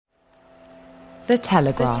The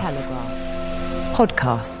Telegraph.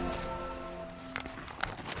 Podcasts.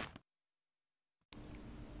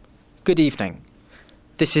 Good evening.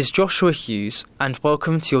 This is Joshua Hughes, and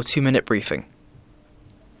welcome to your 2-minute briefing.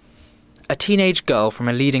 A teenage girl from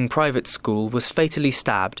a leading private school was fatally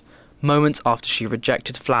stabbed moments after she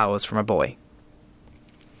rejected flowers from a boy.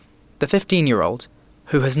 The 15-year-old,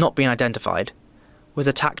 who has not been identified, was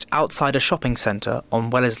attacked outside a shopping centre on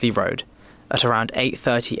Wellesley Road at around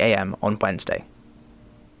 8:30 a.m. on Wednesday.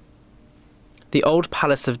 The Old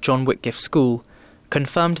Palace of John Whitgift School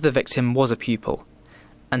confirmed the victim was a pupil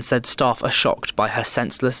and said staff are shocked by her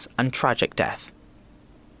senseless and tragic death.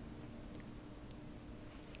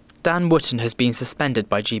 Dan Wootton has been suspended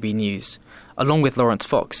by GB News, along with Lawrence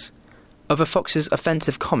Fox, over Fox's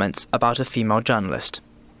offensive comments about a female journalist.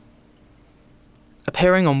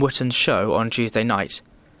 Appearing on Wootton's show on Tuesday night,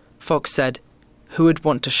 Fox said, "Who would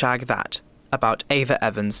want to shag that?" about Ava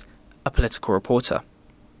Evans, a political reporter.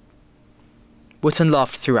 Wootton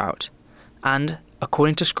laughed throughout, and,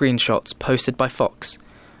 according to screenshots posted by Fox,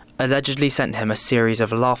 allegedly sent him a series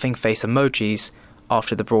of laughing face emojis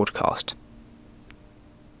after the broadcast.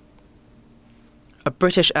 A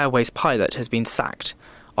British Airways pilot has been sacked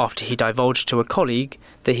after he divulged to a colleague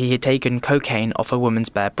that he had taken cocaine off a woman's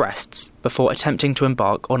bare breasts before attempting to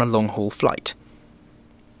embark on a long-haul flight.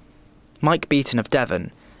 Mike Beaton of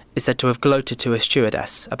Devon is said to have gloated to a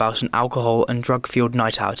stewardess about an alcohol and drug-fueled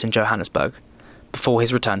night out in Johannesburg before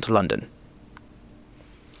his return to London.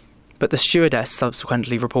 But the stewardess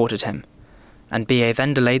subsequently reported him, and BA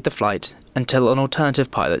then delayed the flight until an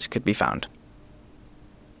alternative pilot could be found.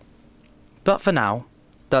 But for now,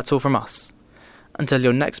 that's all from us. Until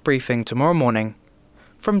your next briefing tomorrow morning,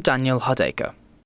 from Daniel Hardacre.